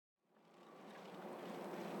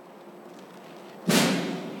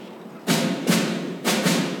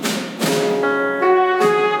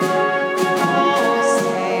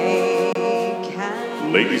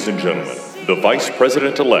gentlemen, the Vice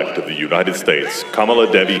President-elect of the United States,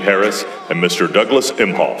 Kamala Devi Harris, and Mr. Douglas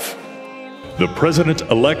Emhoff. The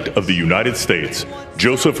President-elect of the United States,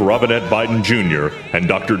 Joseph Robinette Biden Jr., and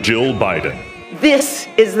Dr. Jill Biden. This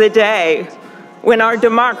is the day when our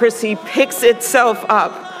democracy picks itself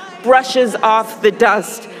up, brushes off the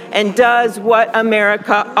dust, and does what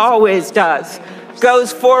America always does.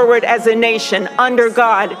 Goes forward as a nation under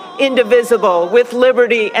God, indivisible, with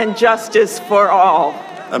liberty and justice for all.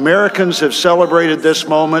 Americans have celebrated this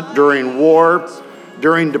moment during war,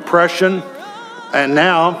 during depression, and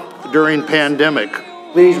now during pandemic.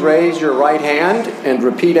 Please raise your right hand and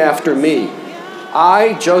repeat after me.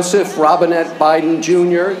 I, Joseph Robinette Biden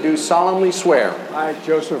Jr., do solemnly swear. I,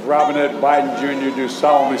 Joseph Robinette Biden Jr., do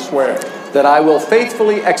solemnly swear. That I will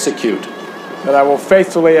faithfully execute. That I will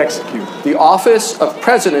faithfully execute. The office of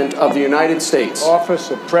President of the United States. Office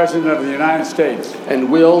of President of the United States. And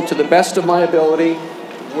will, to the best of my ability.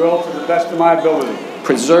 Will, to the best of my ability.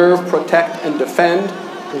 Preserve, protect, and defend.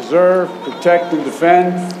 Preserve, protect, and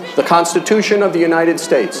defend. The Constitution of the United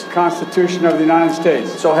States. The Constitution of the United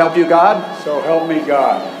States. So help you God. So help me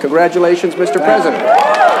God. Congratulations, Mr. President.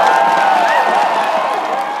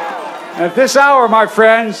 And at this hour, my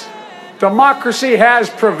friends, democracy has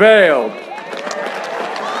prevailed.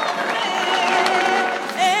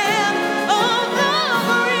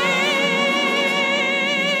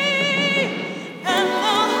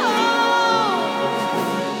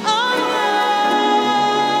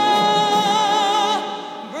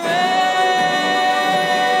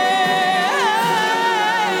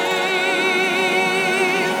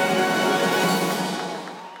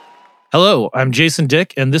 Hello, I'm Jason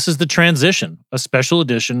Dick, and this is The Transition, a special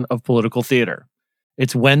edition of Political Theater.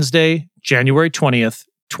 It's Wednesday, January 20th,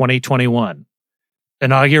 2021,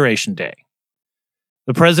 Inauguration Day.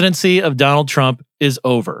 The presidency of Donald Trump is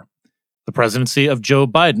over. The presidency of Joe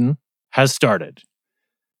Biden has started.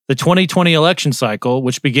 The 2020 election cycle,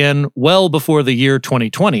 which began well before the year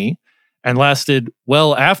 2020 and lasted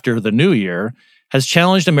well after the new year, has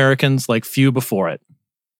challenged Americans like few before it.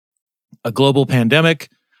 A global pandemic,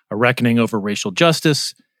 a reckoning over racial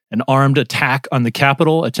justice, an armed attack on the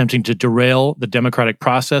Capitol attempting to derail the democratic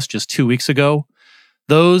process just 2 weeks ago.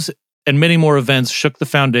 Those and many more events shook the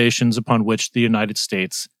foundations upon which the United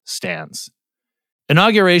States stands.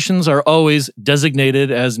 Inaugurations are always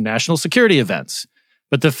designated as national security events,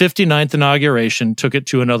 but the 59th inauguration took it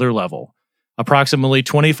to another level. Approximately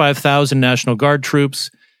 25,000 National Guard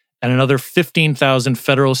troops and another 15,000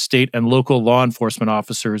 federal, state, and local law enforcement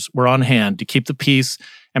officers were on hand to keep the peace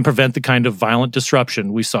and prevent the kind of violent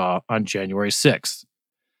disruption we saw on January 6th.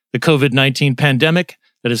 The COVID-19 pandemic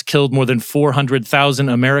that has killed more than 400,000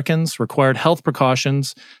 Americans required health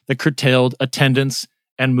precautions that curtailed attendance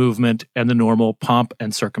and movement and the normal pomp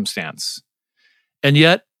and circumstance. And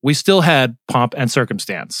yet, we still had pomp and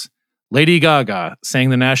circumstance. Lady Gaga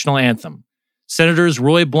sang the national anthem. Senators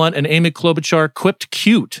Roy Blunt and Amy Klobuchar quipped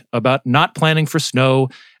cute about not planning for snow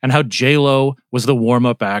and how J-Lo was the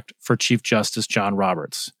warm-up act for Chief Justice John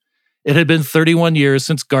Roberts. It had been 31 years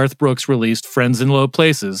since Garth Brooks released Friends in Low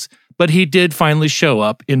Places, but he did finally show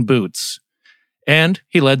up in boots. And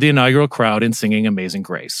he led the inaugural crowd in singing Amazing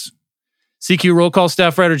Grace. CQ Roll Call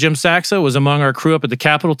staff writer Jim Saxa was among our crew up at the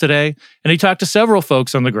Capitol today, and he talked to several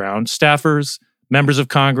folks on the ground, staffers, members of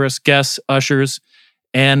Congress, guests, ushers,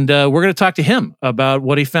 and we're going to talk to him about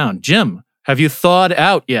what he found. Jim, have you thawed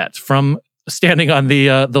out yet from standing on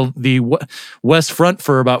the West Front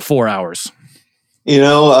for about 4 hours? You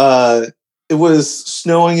know, it was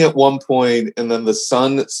snowing at one point, and then the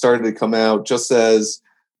sun started to come out just as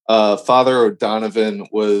Father O'Donovan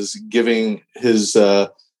was giving his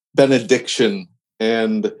benediction,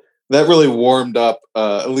 and that really warmed up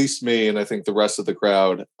at least me and I think the rest of the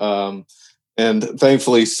crowd. And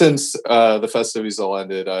thankfully, since the festivities all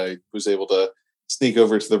ended, I was able to sneak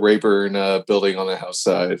over to the Rayburn building on the house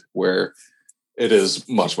side where it is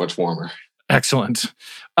much, much warmer. Excellent.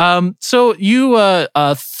 So you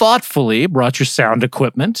thoughtfully brought your sound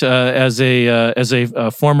equipment as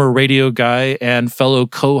a former radio guy and fellow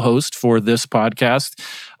co-host for this podcast,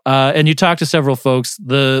 and you talked to several folks.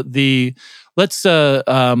 Let's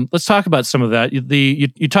talk about some of that.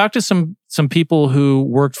 You talked to some people who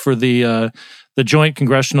worked for the Joint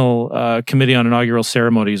Congressional Committee on Inaugural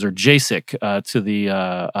Ceremonies, or JCIC, to the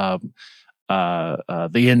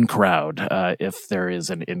in crowd, if there is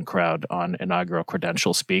an in crowd on inaugural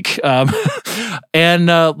credential speak. And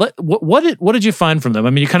what did you find from them? I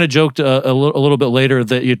mean, you kind of joked a little bit later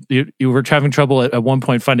that you were having trouble at one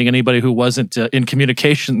point finding anybody who wasn't in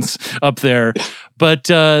communications up there. But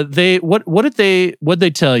what did they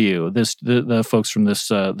tell you? The folks from this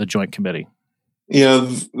the Joint Committee.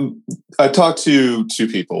 I talked to two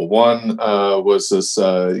people. One was this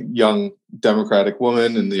young Democratic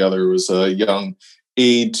woman, and the other was a young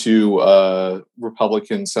aide to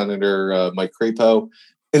Republican Senator Mike Crapo.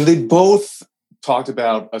 And they both talked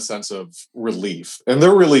about a sense of relief. And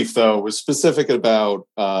their relief, though, was specific about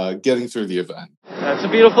getting through the event. It's a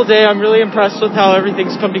beautiful day. I'm really impressed with how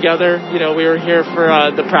everything's come together. We were here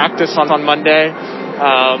for the practice on Monday.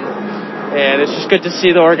 And it's just good to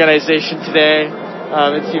see the organization today.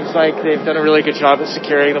 It seems like they've done a really good job at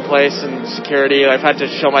securing the place and security. I've had to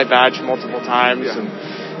show my badge multiple times, and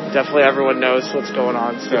definitely everyone knows what's going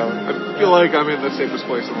on. So I feel like I'm in the safest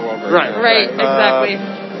place in the world right now. Right, exactly.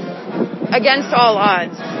 Against all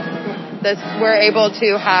odds, we're able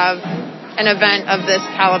to have an event of this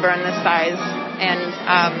caliber and this size, and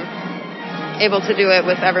able to do it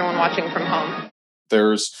with everyone watching from home.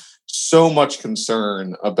 There's so much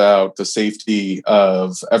concern about the safety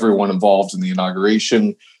of everyone involved in the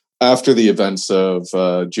inauguration after the events of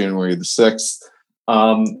January the 6th.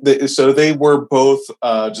 So they were both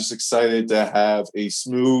just excited to have a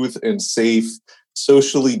smooth and safe,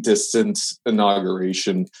 socially distant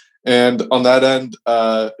inauguration. And on that end,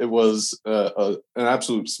 it was an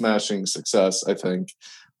absolute smashing success, I think.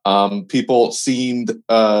 People seemed,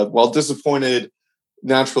 while disappointed,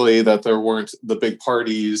 naturally, that there weren't the big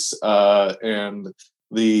parties and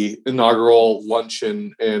the inaugural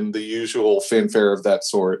luncheon and the usual fanfare of that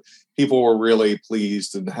sort. People were really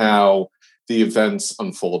pleased in how the events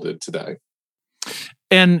unfolded today.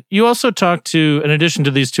 And you also talked to, in addition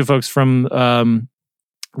to these two folks from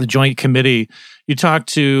the Joint Committee, you talked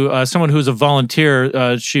to someone who was a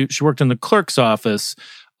volunteer. She worked in the clerk's office.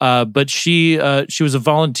 But she was a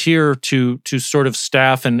volunteer to sort of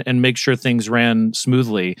staff and make sure things ran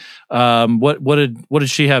smoothly. What did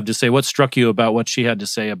she have to say? What struck you about what she had to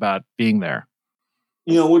say about being there?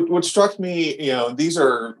 What struck me, these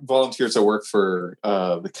are volunteers that work for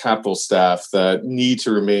the Capitol staff that need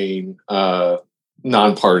to remain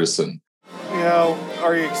nonpartisan.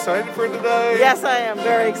 Are you excited for today? Yes, I am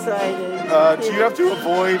very excited. Do you have to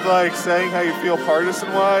avoid saying how you feel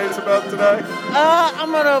partisan-wise about today?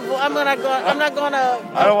 I'm not gonna.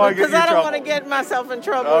 I don't want to get you in trouble. Because I don't want to get myself in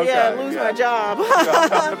trouble. Okay, lose my job.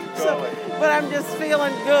 Totally. But I'm just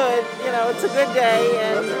feeling good. It's a good day,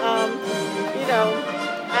 and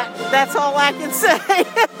that's all I can say.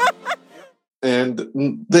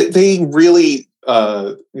 And they really,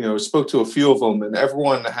 spoke to a few of them, and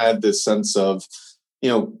everyone had this sense of,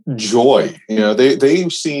 joy. They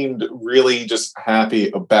seemed really just happy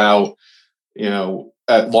about,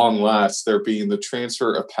 at long last, there being the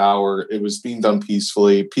transfer of power. It was being done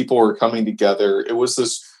peacefully. People were coming together. It was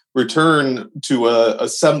this return to a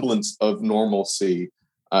semblance of normalcy,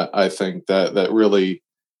 I think, that really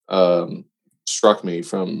struck me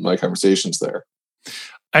from my conversations there.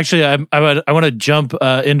 Actually, I want to jump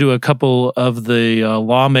into a couple of the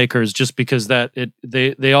lawmakers, just because it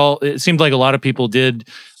seemed like a lot of people did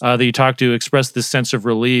that you talked to express this sense of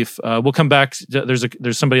relief. We'll come back. There's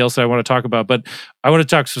somebody else that I want to talk about, but I want to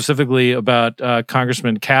talk specifically about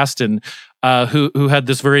Congressman Casten, who had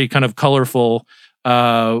this very kind of colorful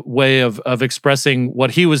way of expressing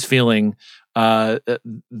what he was feeling. When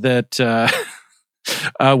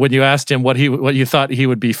you asked him what you thought he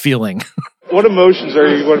would be feeling. What emotions are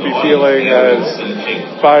you going to be feeling as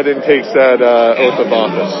Biden takes that oath of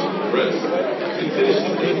office?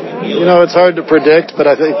 It's hard to predict, but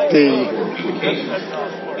I think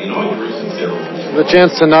the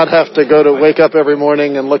chance to not have to wake up every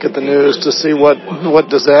morning and look at the news to see what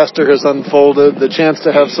disaster has unfolded, the chance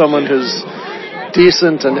to have someone who's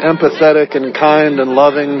decent and empathetic and kind and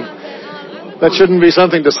loving, that shouldn't be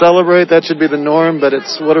something to celebrate. That should be the norm, but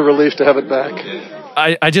it's what a relief to have it back.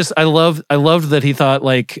 I loved that he thought,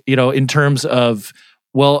 in terms of,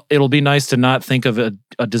 well, it'll be nice to not think of a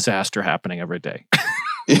disaster happening every day.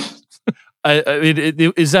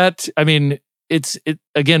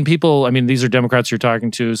 Again, people, these are Democrats you're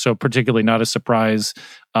talking to, so particularly not a surprise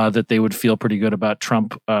that they would feel pretty good about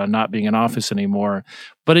Trump not being in office anymore.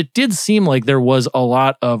 But it did seem like there was a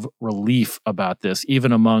lot of relief about this,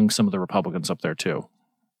 even among some of the Republicans up there too.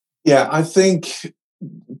 Yeah, I think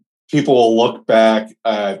people will look back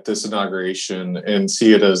at this inauguration and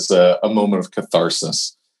see it as a moment of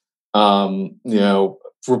catharsis.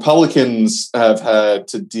 Republicans have had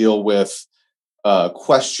to deal with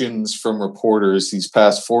questions from reporters these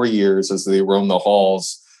past 4 years as they roam the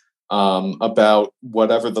halls about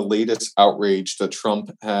whatever the latest outrage that Trump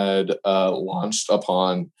had launched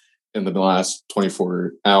upon in the last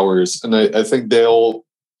 24 hours. And I think they'll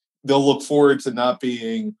look forward to not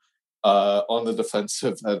being on the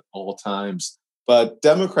defensive at all times. But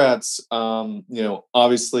Democrats,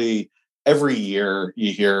 obviously every year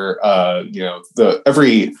you hear, after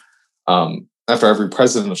every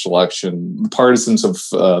presidential election, the partisans of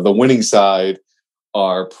the winning side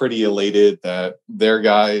are pretty elated that their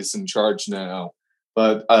guy's in charge now.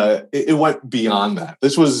 But it went beyond that.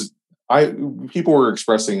 People were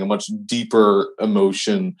expressing a much deeper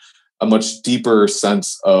emotion, a much deeper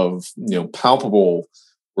sense of, palpable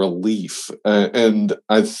relief. And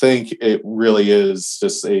I think it really is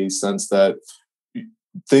just a sense that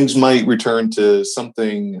things might return to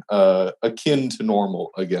something akin to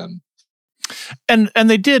normal again. And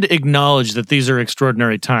they did acknowledge that these are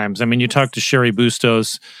extraordinary times. I mean, you talked to Sherry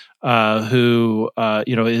Bustos, who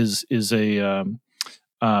is a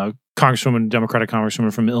congresswoman, Democratic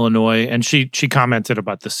congresswoman from Illinois, and she commented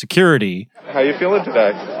about the security. How you feeling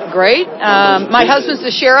today? Great. My husband's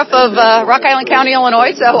the sheriff of Rock Island County,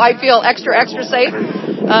 Illinois, so I feel extra safe.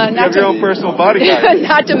 You have your own personal bodyguard.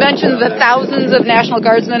 Not to mention the thousands of National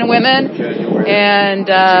Guardsmen and women and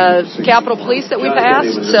Capitol Police that we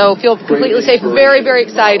passed. So feel completely safe. Very, very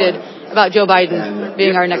excited about Joe Biden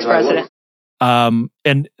being our next president.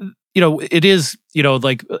 It is,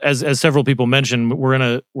 like as several people mentioned, we're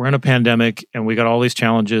in a pandemic, and we got all these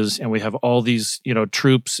challenges, and we have all these,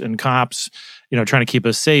 troops and cops, trying to keep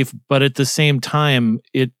us safe. But at the same time,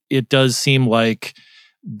 it does seem like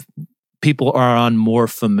people are on more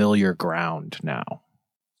familiar ground now.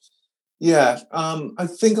 Yeah, I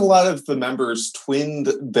think a lot of the members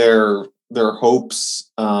twinned their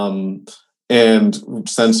hopes and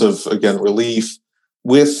sense of, again, relief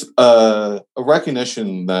with a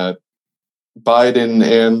recognition that Biden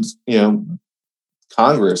and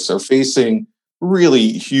Congress are facing really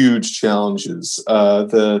huge challenges.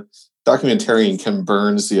 The documentarian Ken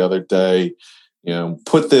Burns the other day,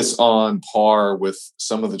 put this on par with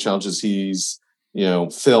some of the challenges he's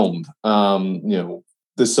filmed.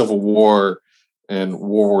 The Civil War and World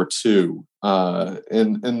War II,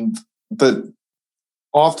 but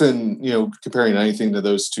often comparing anything to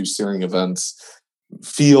those two searing events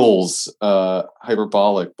feels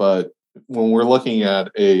hyperbolic. But when we're looking at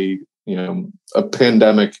a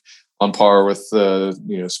pandemic on par with the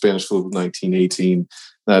Spanish flu of 1918,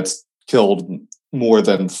 that's killed more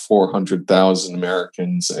than 400,000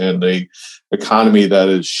 Americans, and a economy that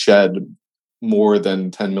has shed more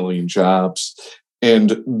than 10 million jobs,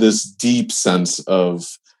 and this deep sense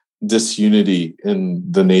of disunity in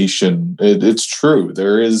the nation. It's true.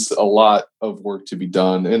 There is a lot of work to be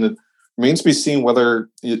done, and it remains to be seen whether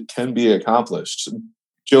it can be accomplished.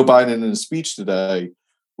 Joe Biden, in his speech today,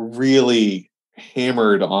 really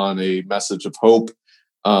hammered on a message of hope,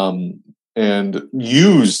 and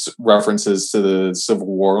used references to the Civil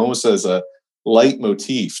War almost as a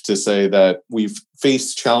leitmotif to say that we've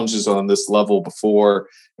faced challenges on this level before,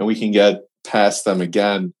 and we can get past them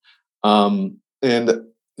again. It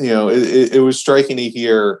was striking to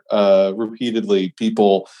hear repeatedly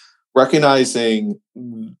people recognizing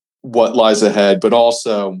what lies ahead, but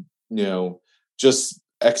also, just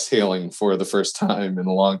exhaling for the first time in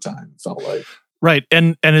a long time, it felt like. Right.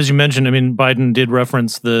 And as you mentioned, I mean, Biden did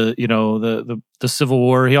reference the Civil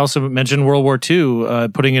War. He also mentioned World War II,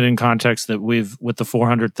 putting it in context that with the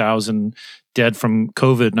 400,000 dead from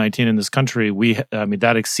COVID-19 in this country,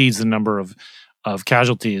 that exceeds the number of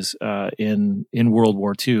casualties in World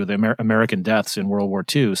War II, the American deaths in World War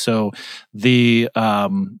II. So the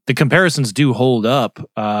comparisons do hold up.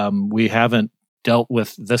 We haven't dealt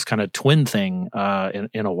with this kind of twin thing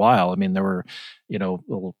in a while. I mean, there were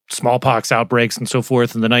little smallpox outbreaks and so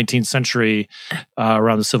forth in the 19th century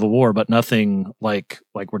around the Civil War, but nothing like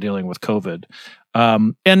we're dealing with COVID.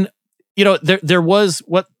 There was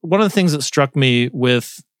one of the things that struck me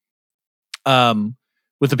with the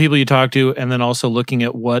people you talked to, and then also looking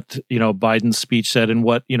at what Biden's speech said and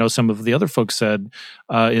what some of the other folks said,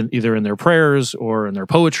 either in their prayers or in their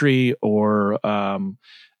poetry or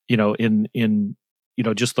in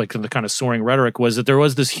just like in the kind of soaring rhetoric, was that there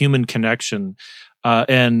was this human connection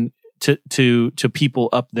and to people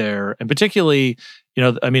up there, and particularly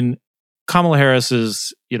Kamala Harris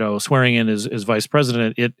is swearing in as vice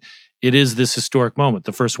president. It is this historic moment,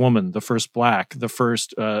 the first woman, the first Black, the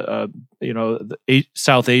first,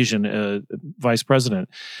 South Asian vice president.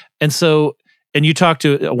 And you talked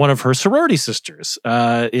to one of her sorority sisters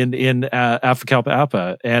in Alpha Kappa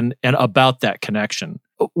Alpha and about that connection.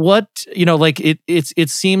 What, it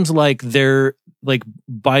seems like they're like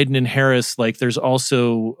Biden and Harris, like there's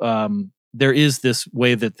also, there is this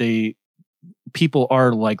way that people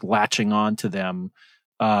are like latching on to them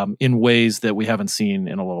in ways that we haven't seen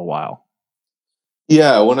in a little while.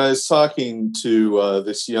 Yeah, when I was talking to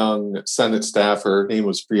this young Senate staffer, her name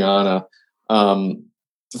was Brianna,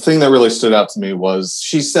 the thing that really stood out to me was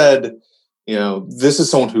she said, this is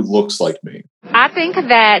someone who looks like me. I think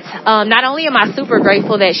that not only am I super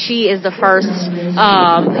grateful that she is the first,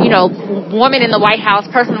 woman in the White House,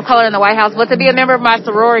 person of color in the White House, but to be a member of my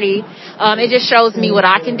sorority, it just shows me what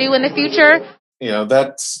I can do in the future.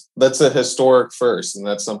 That's a historic first, and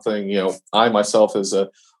that's something, I myself as a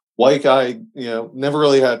white guy, never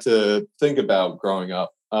really had to think about growing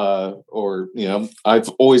up, I've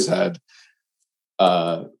always had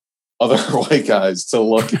other white guys to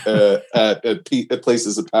look at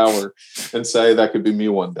places of power and say that could be me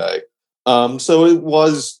one day. So it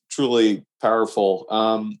was truly powerful,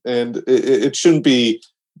 and it shouldn't be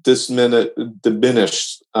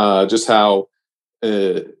diminished just how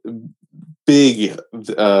big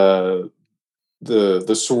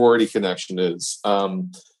the sorority connection is. I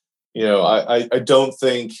don't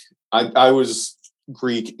think I was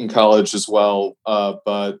Greek in college as well,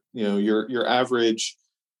 but your average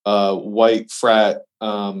white frat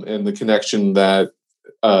and the connection that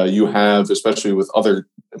you have, especially with other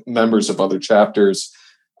members of other chapters,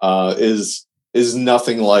 is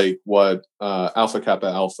nothing like what Alpha Kappa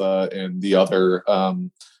Alpha and the other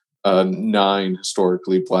 9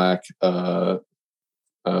 historically Black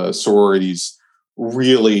sororities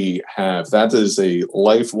really have. That is a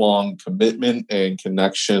lifelong commitment and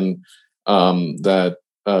connection that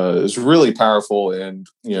is really powerful, and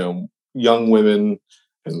young women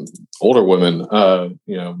and older women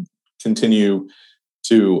continue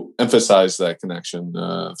to emphasize that connection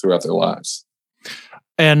throughout their lives.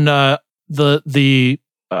 And the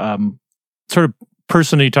sort of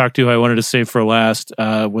person you talked to, I wanted to save for last,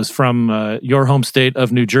 was from your home state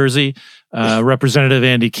of New Jersey, Representative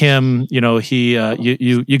Andy Kim.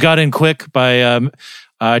 You got in quick by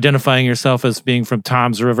identifying yourself as being from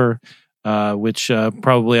Toms River, which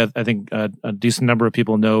probably I think a decent number of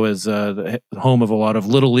people know as the home of a lot of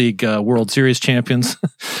Little League World Series champions.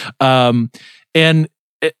 And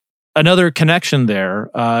another connection there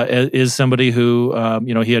is somebody who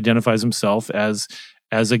he identifies himself as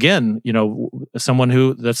again,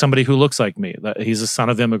 somebody who looks like me. That he's a son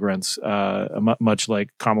of immigrants, much like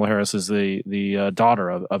Kamala Harris is the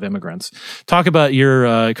daughter of immigrants. Talk about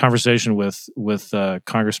your conversation with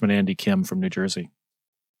Congressman Andy Kim from New Jersey.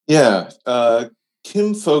 Yeah,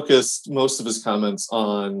 Kim focused most of his comments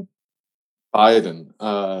on Biden,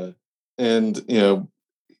 and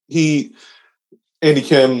Andy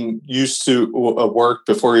Kim used to work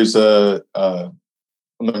before he was a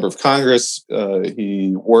member of Congress.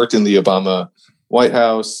 He worked in the Obama White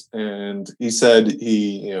House, and he said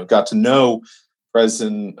he got to know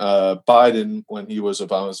President Biden when he was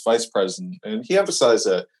Obama's vice president, and he emphasized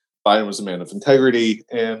that Biden was a man of integrity.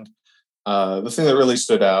 And the thing that really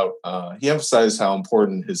stood out, he emphasized how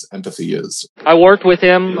important his empathy is. I worked with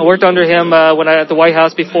him. I worked under him when I at the White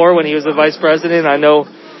House before, when he was the vice president. I know,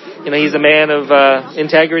 he's a man of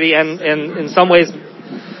integrity, and in some ways,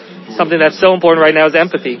 something that's so important right now is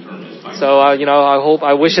empathy. So,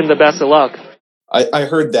 I wish him the best of luck. I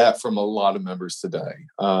heard that from a lot of members today.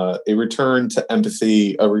 A return to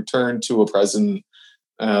empathy, a return to a president,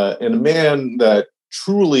 and a man that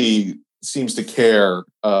truly seems to care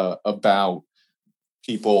about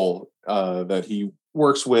people that he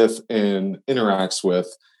works with and interacts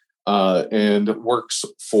with and works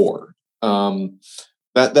for.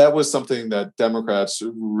 That was something that Democrats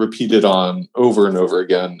repeated on over and over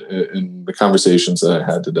again in the conversations that I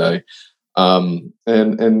had today.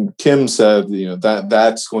 And Kim said,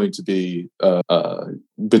 that's going to be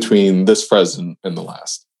between this president and the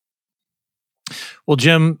last. Well,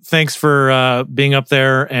 Jim, thanks for being up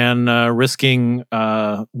there and risking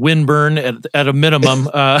windburn at a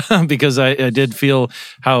minimum, because I did feel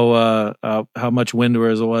how much wind there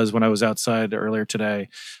was when I was outside earlier today.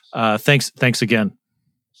 Thanks again.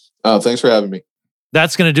 Thanks for having me.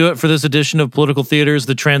 That's going to do it for this edition of Political Theater's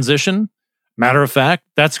The Transition. Matter of fact,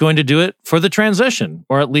 that's going to do it for The Transition,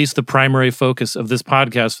 or at least the primary focus of this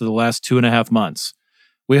podcast for the last 2.5 months.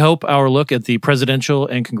 We hope our look at the presidential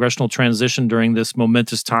and congressional transition during this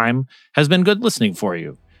momentous time has been good listening for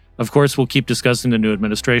you. Of course, we'll keep discussing the new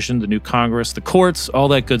administration, the new Congress, the courts, all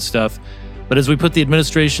that good stuff. But as we put the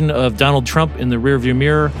administration of Donald Trump in the rearview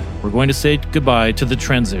mirror, we're going to say goodbye to the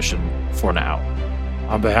transition for now.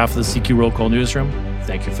 On behalf of the CQ Roll Call Newsroom,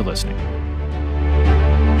 thank you for listening.